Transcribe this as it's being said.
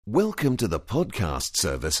Welcome to the podcast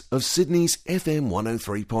service of Sydney's FM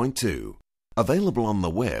 103.2. Available on the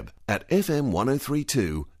web at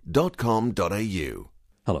fm1032.com.au.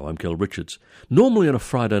 Hello, I'm Kel Richards. Normally on a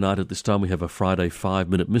Friday night at this time we have a Friday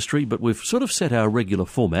 5-minute mystery, but we've sort of set our regular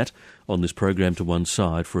format on this program to one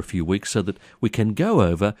side for a few weeks so that we can go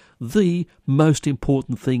over the most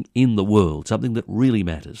important thing in the world, something that really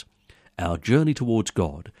matters. Our journey towards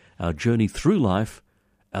God, our journey through life,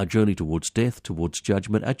 our journey towards death, towards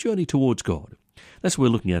judgment, our journey towards God. That's what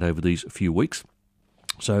we're looking at over these few weeks.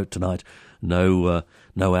 So tonight, no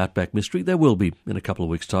Outback mystery. There will be in a couple of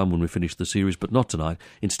weeks' time when we finish the series, but not tonight.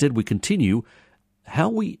 Instead, we continue how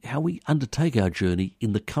we undertake our journey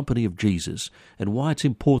in the company of Jesus and why it's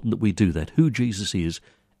important that we do that, who Jesus is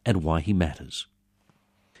and why he matters.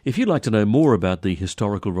 If you'd like to know more about the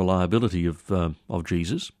historical reliability of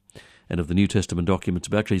Jesus and of the New Testament documents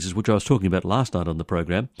about Jesus, which I was talking about last night on the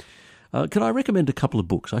program, can I recommend a couple of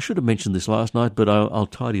books? I should have mentioned this last night, but I'll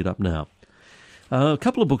tidy it up now. A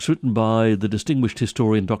couple of books written by the distinguished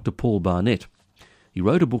historian Dr. Paul Barnett. He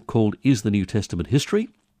wrote a book called Is the New Testament History?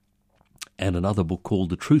 And another book called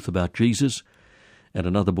The Truth About Jesus, and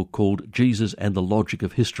another book called Jesus and the Logic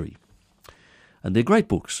of History. And they're great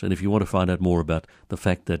books, and if you want to find out more about the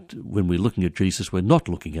fact that when we're looking at Jesus, we're not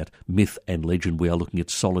looking at myth and legend, we are looking at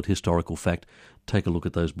solid historical fact, take a look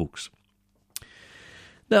at those books.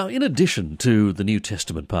 Now, in addition to the New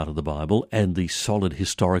Testament part of the Bible and the solid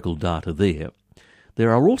historical data there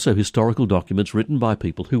are also historical documents written by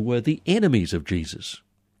people who were the enemies of Jesus.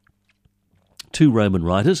 Two Roman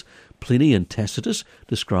writers, Pliny and Tacitus,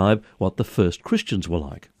 describe what the first Christians were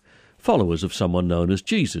like. Followers of someone known as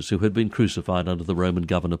Jesus, who had been crucified under the Roman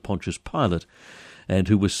governor Pontius Pilate, and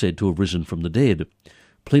who was said to have risen from the dead.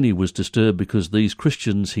 Pliny was disturbed because these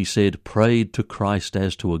Christians, he said, prayed to Christ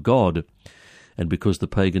as to a god, and because the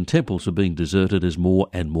pagan temples were being deserted as more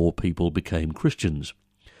and more people became Christians.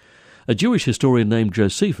 A Jewish historian named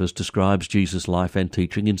Josephus describes Jesus' life and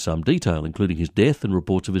teaching in some detail, including his death and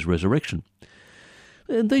reports of his resurrection.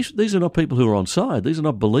 And these are not people who are on side. These are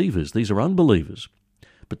not believers. These are unbelievers.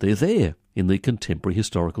 But they're there in the contemporary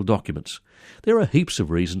historical documents. There are heaps of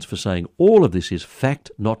reasons for saying all of this is fact,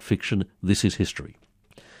 not fiction. This is history.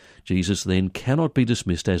 Jesus then cannot be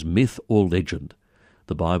dismissed as myth or legend.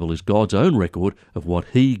 The Bible is God's own record of what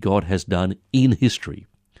God has done in history.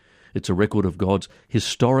 It's a record of God's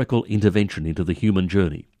historical intervention into the human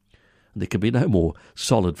journey. There can be no more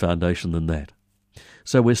solid foundation than that.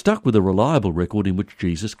 So we're stuck with a reliable record in which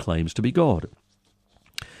Jesus claims to be God.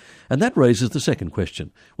 And that raises the second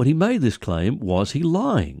question. When he made this claim, was he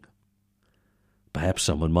lying? Perhaps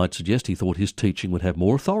someone might suggest he thought his teaching would have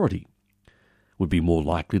more authority, would be more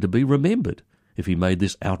likely to be remembered if he made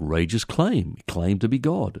this outrageous claim to be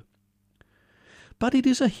God. But it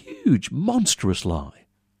is a huge, monstrous lie,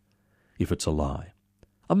 if it's a lie.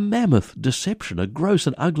 A mammoth deception, a gross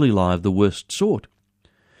and ugly lie of the worst sort.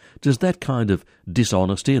 Does that kind of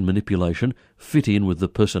dishonesty and manipulation fit in with the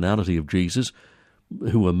personality of Jesus,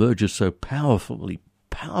 who emerges so powerfully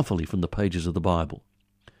from the pages of the Bible?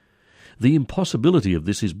 The impossibility of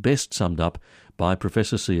this is best summed up by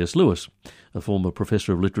Professor C.S. Lewis, a former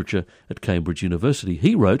professor of literature at Cambridge University.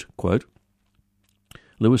 He wrote, quote,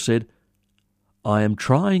 Lewis said, I am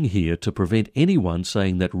trying here to prevent anyone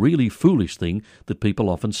saying that really foolish thing that people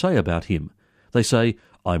often say about him. They say,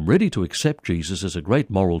 I'm ready to accept Jesus as a great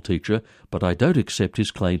moral teacher, but I don't accept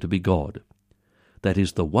his claim to be God. That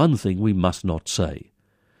is the one thing we must not say.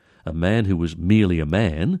 A man who was merely a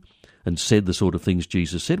man and said the sort of things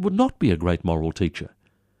Jesus said would not be a great moral teacher.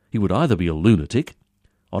 He would either be a lunatic,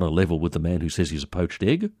 on a level with the man who says he's a poached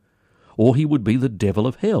egg, or he would be the devil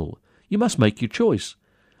of hell. You must make your choice.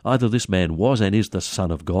 Either this man was and is the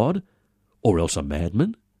Son of God, or else a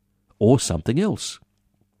madman, or something else.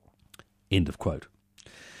 End of quote.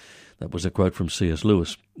 That was a quote from C.S.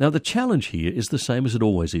 Lewis. Now the challenge here is the same as it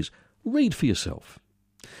always is. Read for yourself.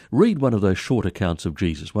 Read one of those short accounts of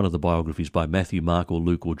Jesus, one of the biographies by Matthew, Mark, or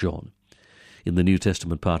Luke, or John, in the New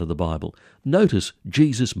Testament part of the Bible. Notice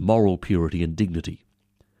Jesus' moral purity and dignity.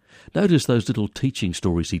 Notice those little teaching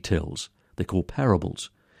stories he tells. They're called parables,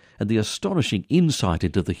 and the astonishing insight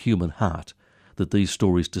into the human heart that these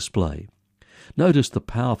stories display. Notice the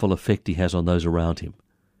powerful effect he has on those around him.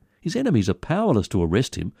 His enemies are powerless to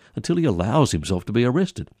arrest him until he allows himself to be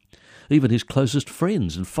arrested. Even his closest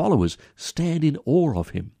friends and followers stand in awe of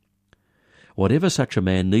him. Whatever such a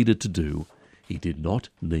man needed to do, he did not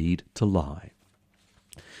need to lie.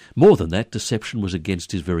 More than that, deception was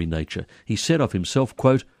against his very nature. He said of himself,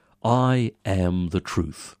 quote, I am the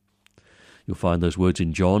truth. You'll find those words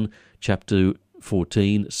in John chapter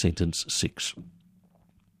 14, sentence 6.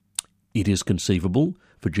 It is conceivable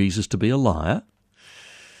for Jesus to be a liar?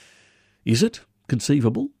 Is it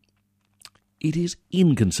conceivable? It is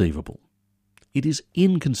inconceivable. It is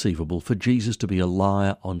inconceivable for Jesus to be a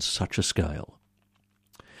liar on such a scale.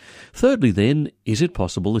 Thirdly, then, is it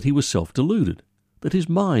possible that he was self-deluded, that his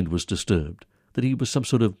mind was disturbed, that he was some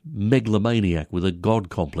sort of megalomaniac with a God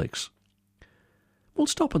complex? Well,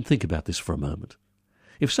 stop and think about this for a moment.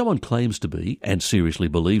 If someone claims to be, and seriously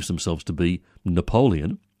believes themselves to be,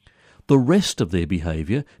 Napoleon, the rest of their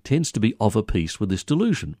behaviour tends to be of a piece with this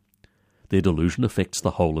delusion. Their delusion affects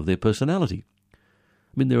the whole of their personality.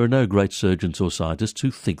 I mean, there are no great surgeons or scientists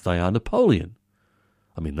who think they are Napoleon.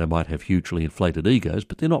 I mean, they might have hugely inflated egos,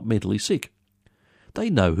 but they're not mentally sick. They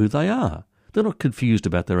know who they are. They're not confused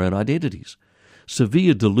about their own identities.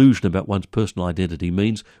 Severe delusion about one's personal identity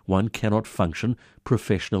means one cannot function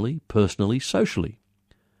professionally, personally, socially.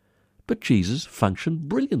 But Jesus functioned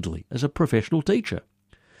brilliantly as a professional teacher.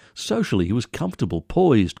 Socially, he was comfortable,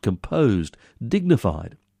 poised, composed,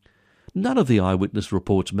 dignified. None of the eyewitness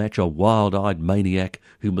reports match a wild-eyed maniac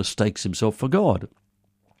who mistakes himself for God.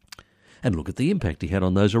 And look at the impact he had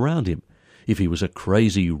on those around him. If he was a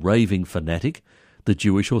crazy, raving fanatic, the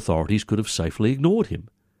Jewish authorities could have safely ignored him.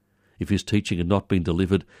 If his teaching had not been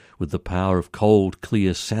delivered with the power of cold,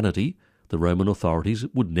 clear sanity, the Roman authorities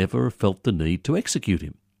would never have felt the need to execute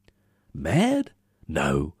him. Mad?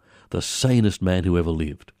 No, the sanest man who ever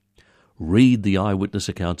lived. Read the eyewitness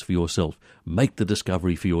accounts for yourself. Make the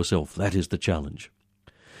discovery for yourself. That is the challenge.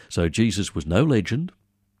 So Jesus was no legend,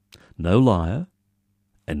 no liar,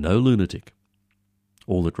 and no lunatic.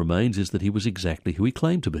 All that remains is that he was exactly who he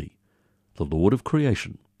claimed to be, the Lord of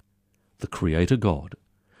creation, the Creator God,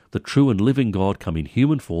 the true and living God come in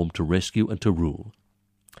human form to rescue and to rule.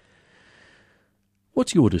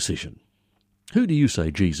 What's your decision? Who do you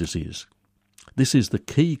say Jesus is? This is the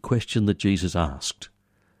key question that Jesus asked.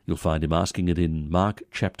 You'll find him asking it in Mark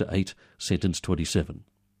chapter 8, sentence 27.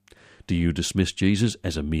 Do you dismiss Jesus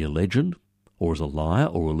as a mere legend, or as a liar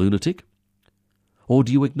or a lunatic? Or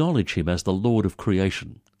do you acknowledge him as the Lord of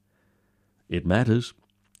creation? It matters,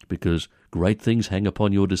 because great things hang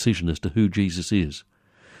upon your decision as to who Jesus is.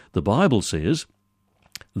 The Bible says,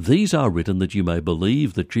 "These are written that you may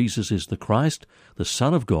believe that Jesus is the Christ, the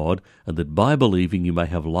Son of God, and that by believing you may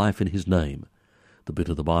have life in his name." The bit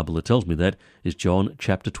of the Bible that tells me that is John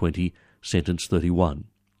chapter 20, sentence 31.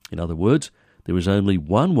 In other words, there is only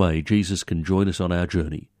one way Jesus can join us on our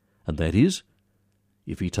journey, and that is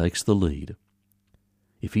if he takes the lead,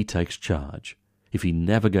 if he takes charge, if he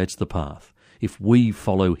navigates the path, if we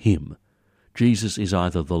follow him. Jesus is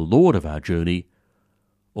either the Lord of our journey,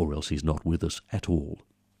 or else he's not with us at all.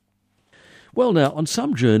 Well, now, on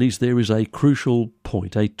some journeys there is a crucial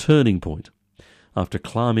point, a turning point. After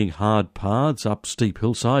climbing hard paths up steep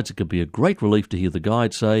hillsides, it can be a great relief to hear the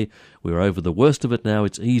guide say, "We're over the worst of it now,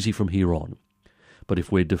 it's easy from here on." But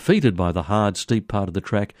if we're defeated by the hard, steep part of the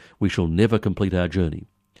track, we shall never complete our journey.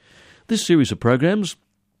 This series of programs,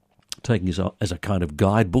 taking us as a kind of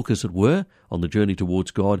guidebook, as it were, on the journey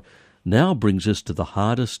towards God, now brings us to the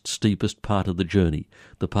hardest, steepest part of the journey,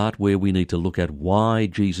 the part where we need to look at why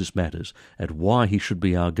Jesus matters, at why he should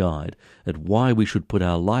be our guide, at why we should put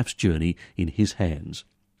our life's journey in his hands.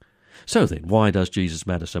 So then, why does Jesus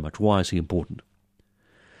matter so much? Why is he important?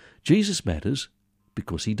 Jesus matters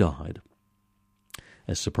because he died.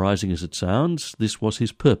 As surprising as it sounds, this was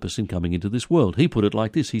his purpose in coming into this world. He put it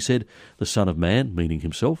like this. He said, "The Son of Man," meaning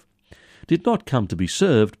himself, "did not come to be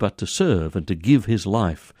served, but to serve and to give his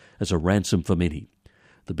life as a ransom for many."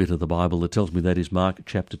 The bit of the Bible that tells me that is Mark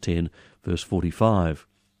chapter 10, verse 45.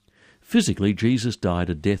 Physically, Jesus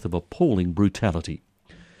died a death of appalling brutality.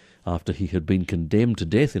 After he had been condemned to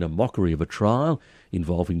death in a mockery of a trial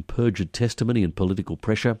involving perjured testimony and political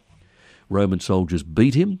pressure, Roman soldiers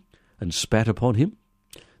beat him and spat upon him.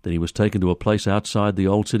 Then he was taken to a place outside the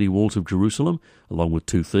old city walls of Jerusalem, along with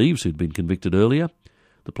two thieves who'd been convicted earlier.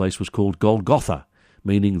 The place was called Golgotha,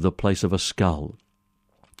 meaning the place of a skull.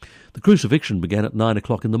 The crucifixion began at 9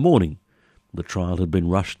 o'clock in the morning. The trial had been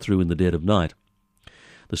rushed through in the dead of night.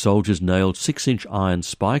 The soldiers nailed 6-inch iron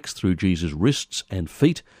spikes through Jesus' wrists and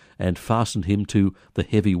feet and fastened him to the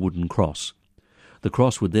heavy wooden cross. The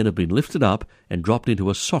cross would then have been lifted up and dropped into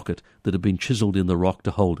a socket that had been chiselled in the rock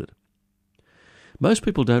to hold it. Most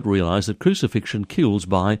people don't realise that crucifixion kills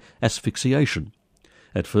by asphyxiation.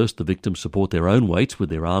 At first, the victims support their own weights with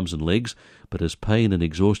their arms and legs, but as pain and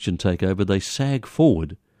exhaustion take over, they sag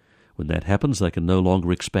forward. When that happens, they can no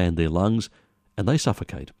longer expand their lungs, and they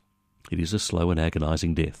suffocate. It is a slow and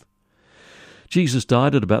agonising death. Jesus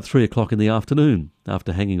died at about 3 o'clock in the afternoon,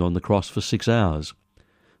 after hanging on the cross for 6 hours.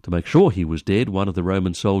 To make sure he was dead, one of the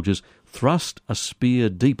Roman soldiers thrust a spear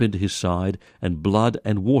deep into his side, and blood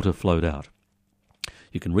and water flowed out.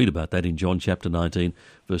 You can read about that in John chapter 19,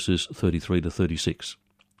 verses 33 to 36.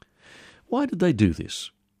 Why did they do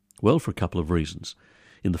this? Well, for a couple of reasons.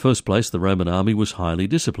 In the first place, the Roman army was highly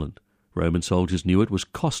disciplined. Roman soldiers knew it was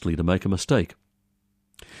costly to make a mistake.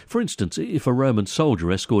 For instance, if a Roman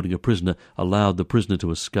soldier escorting a prisoner allowed the prisoner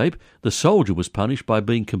to escape, the soldier was punished by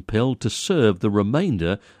being compelled to serve the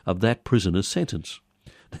remainder of that prisoner's sentence.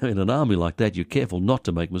 Now, in an army like that, you're careful not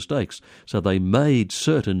to make mistakes, so they made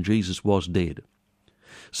certain Jesus was dead.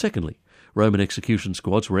 Secondly, Roman execution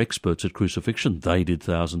squads were experts at crucifixion. They did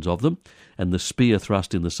thousands of them, and the spear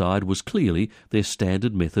thrust in the side was clearly their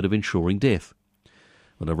standard method of ensuring death.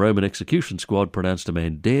 When a Roman execution squad pronounced a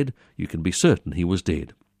man dead, you can be certain he was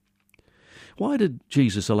dead. Why did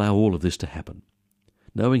Jesus allow all of this to happen?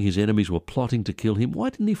 Knowing his enemies were plotting to kill him,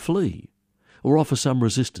 why didn't he flee or offer some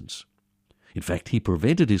resistance? In fact, he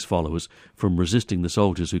prevented his followers from resisting the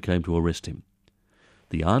soldiers who came to arrest him.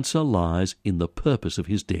 The answer lies in the purpose of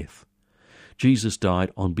his death. Jesus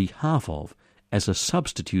died on behalf of, as a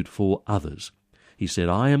substitute for others. He said,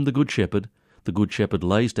 "I am the good shepherd. The good shepherd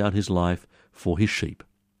lays down his life for his sheep."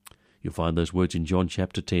 You'll find those words in John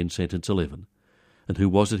chapter 10, sentence 11. And who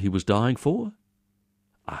was it he was dying for?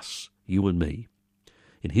 Us, you and me.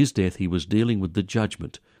 In his death he was dealing with the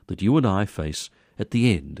judgment that you and I face at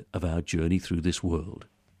the end of our journey through this world.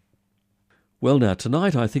 Well, now,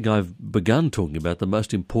 tonight I think I've begun talking about the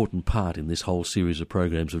most important part in this whole series of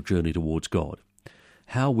programs of Journey Towards God.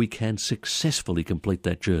 How we can successfully complete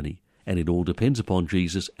that journey, and it all depends upon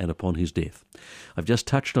Jesus and upon his death. I've just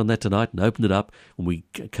touched on that tonight and opened it up. When we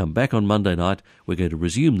come back on Monday night, we're going to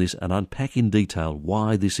resume this and unpack in detail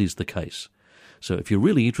why this is the case. So if you're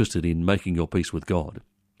really interested in making your peace with God,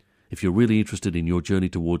 if you're really interested in your journey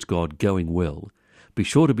towards God going well, be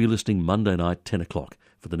sure to be listening Monday night, 10 o'clock,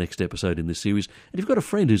 for the next episode in this series. And if you've got a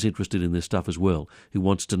friend who's interested in this stuff as well, who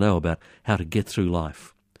wants to know about how to get through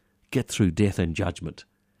life, get through death and judgment,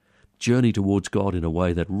 journey towards God in a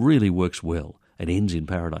way that really works well and ends in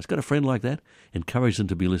paradise. Got a friend like that? Encourage them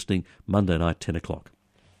to be listening Monday night, 10 o'clock.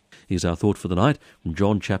 Here's our thought for the night from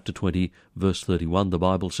John chapter 20, verse 31. The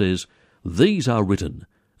Bible says, "These are written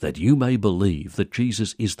that you may believe that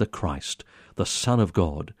Jesus is the Christ, the Son of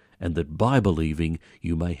God, and that by believing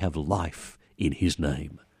you may have life in his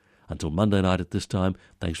name." Until Monday night at this time,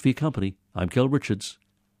 thanks for your company. I'm Kel Richards.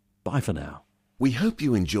 Bye for now. We hope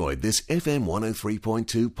you enjoyed this FM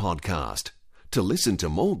 103.2 podcast. To listen to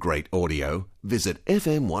more great audio, visit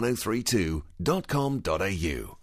fm1032.com.au.